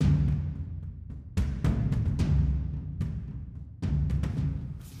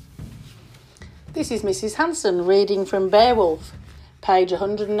This is Mrs. Hanson reading from Beowulf, page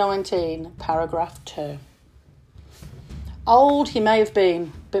 119, paragraph 2. Old he may have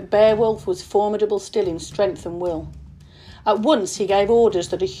been, but Beowulf was formidable still in strength and will. At once he gave orders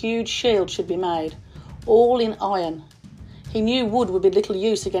that a huge shield should be made, all in iron. He knew wood would be little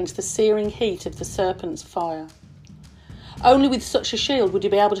use against the searing heat of the serpent's fire. Only with such a shield would he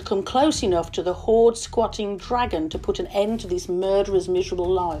be able to come close enough to the horde-squatting dragon to put an end to this murderer's miserable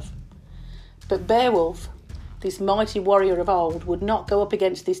life. But Beowulf, this mighty warrior of old, would not go up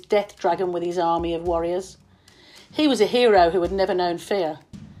against this death dragon with his army of warriors. He was a hero who had never known fear.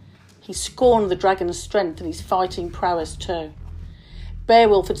 He scorned the dragon's strength and his fighting prowess too.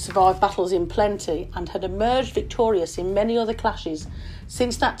 Beowulf had survived battles in plenty and had emerged victorious in many other clashes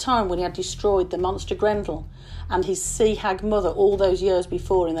since that time when he had destroyed the monster Grendel and his sea hag mother all those years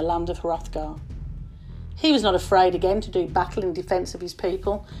before in the land of Hrothgar. He was not afraid again to do battle in defence of his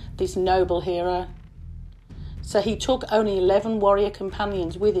people, this noble hero. So he took only 11 warrior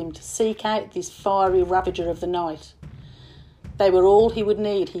companions with him to seek out this fiery ravager of the night. They were all he would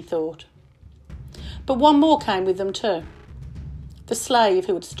need, he thought. But one more came with them too. The slave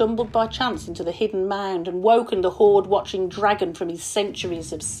who had stumbled by chance into the hidden mound and woken the horde-watching dragon from his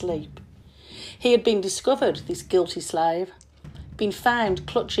centuries of sleep. He had been discovered, this guilty slave, been found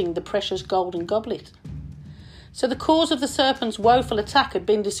clutching the precious golden goblet. So the cause of the serpent's woeful attack had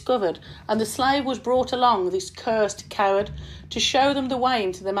been discovered, and the slave was brought along, this cursed coward, to show them the way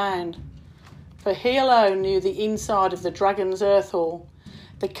into the mound. For he alone knew the inside of the dragon's earth hall,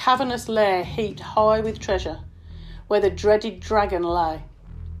 the cavernous lair heaped high with treasure, where the dreaded dragon lay.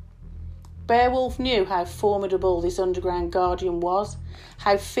 Beowulf knew how formidable this underground guardian was,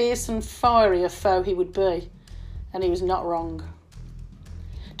 how fierce and fiery a foe he would be, and he was not wrong.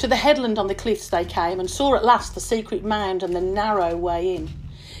 To the headland on the cliffs they came, and saw at last the secret mound and the narrow way in.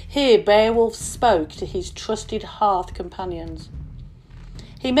 Here Beowulf spoke to his trusted hearth companions.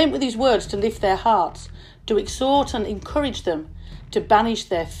 He meant with his words to lift their hearts, to exhort and encourage them, to banish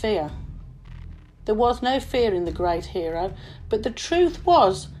their fear. There was no fear in the great hero, but the truth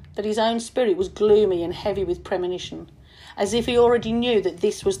was that his own spirit was gloomy and heavy with premonition, as if he already knew that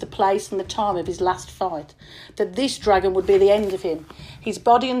this was the place and the time of his last fight, that this dragon would be the end of him, his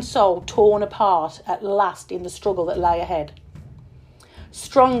body and soul torn apart at last in the struggle that lay ahead.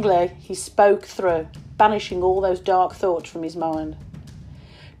 Strongly he spoke through, banishing all those dark thoughts from his mind.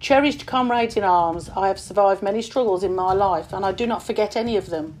 Cherished comrades in arms, I have survived many struggles in my life, and I do not forget any of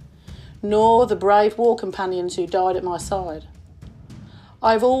them, nor the brave war companions who died at my side.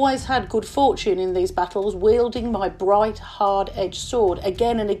 I have always had good fortune in these battles, wielding my bright, hard-edged sword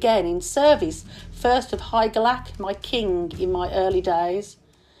again and again in service, first of Hygelac, my king in my early days,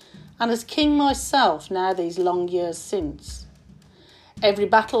 and as king myself now these long years since. Every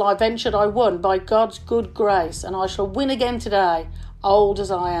battle I ventured I won by God's good grace, and I shall win again today, old as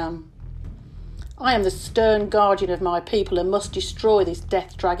I am. I am the stern guardian of my people and must destroy this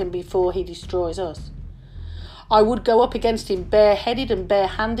death dragon before he destroys us. I would go up against him bareheaded and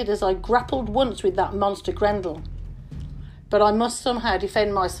barehanded as I grappled once with that monster Grendel. But I must somehow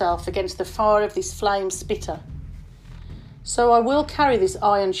defend myself against the fire of this flame spitter. So I will carry this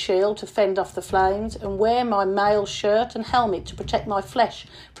iron shield to fend off the flames and wear my mail shirt and helmet to protect my flesh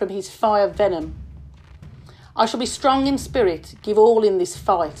from his fire venom. I shall be strong in spirit, give all in this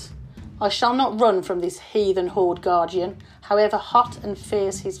fight. I shall not run from this heathen horde guardian, however hot and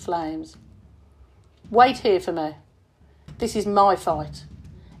fierce his flames. Wait here for me. This is my fight.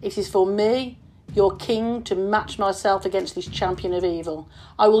 It is for me, your king, to match myself against this champion of evil.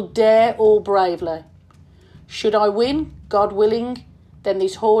 I will dare all bravely. Should I win, God willing, then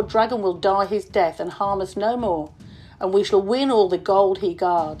this horde dragon will die his death and harm us no more, and we shall win all the gold he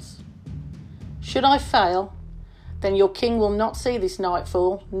guards. Should I fail, then your king will not see this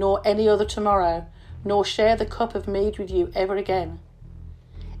nightfall, nor any other tomorrow, nor share the cup of mead with you ever again.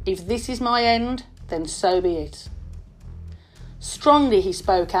 If this is my end, then so be it. Strongly he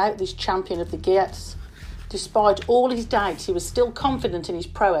spoke out, this champion of the Geats. Despite all his doubts, he was still confident in his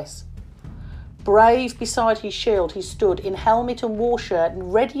prowess. Brave beside his shield, he stood in helmet and war shirt,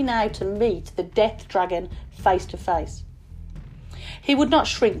 ready now to meet the death dragon face to face. He would not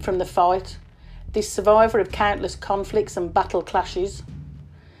shrink from the fight, this survivor of countless conflicts and battle clashes.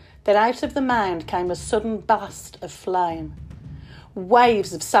 Then out of the mound came a sudden blast of flame.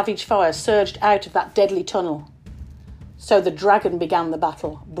 Waves of savage fire surged out of that deadly tunnel. So the dragon began the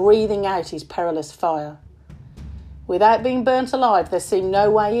battle, breathing out his perilous fire. Without being burnt alive, there seemed no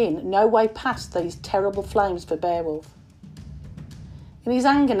way in, no way past these terrible flames for Beowulf. In his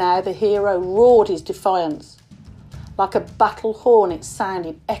anger now, the hero roared his defiance. Like a battle horn it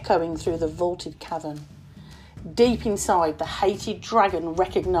sounded, echoing through the vaulted cavern. Deep inside, the hated dragon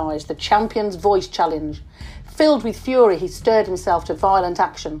recognised the champion's voice challenge. Filled with fury, he stirred himself to violent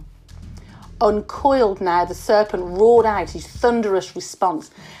action. Uncoiled now, the serpent roared out his thunderous response,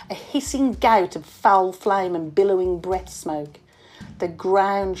 a hissing gout of foul flame and billowing breath smoke. The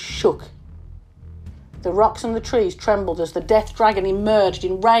ground shook. The rocks and the trees trembled as the death dragon emerged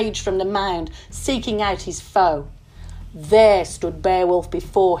enraged from the mound, seeking out his foe. There stood Beowulf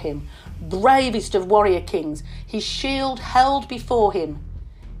before him, bravest of warrior kings, his shield held before him,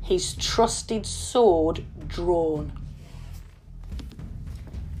 his trusted sword drawn.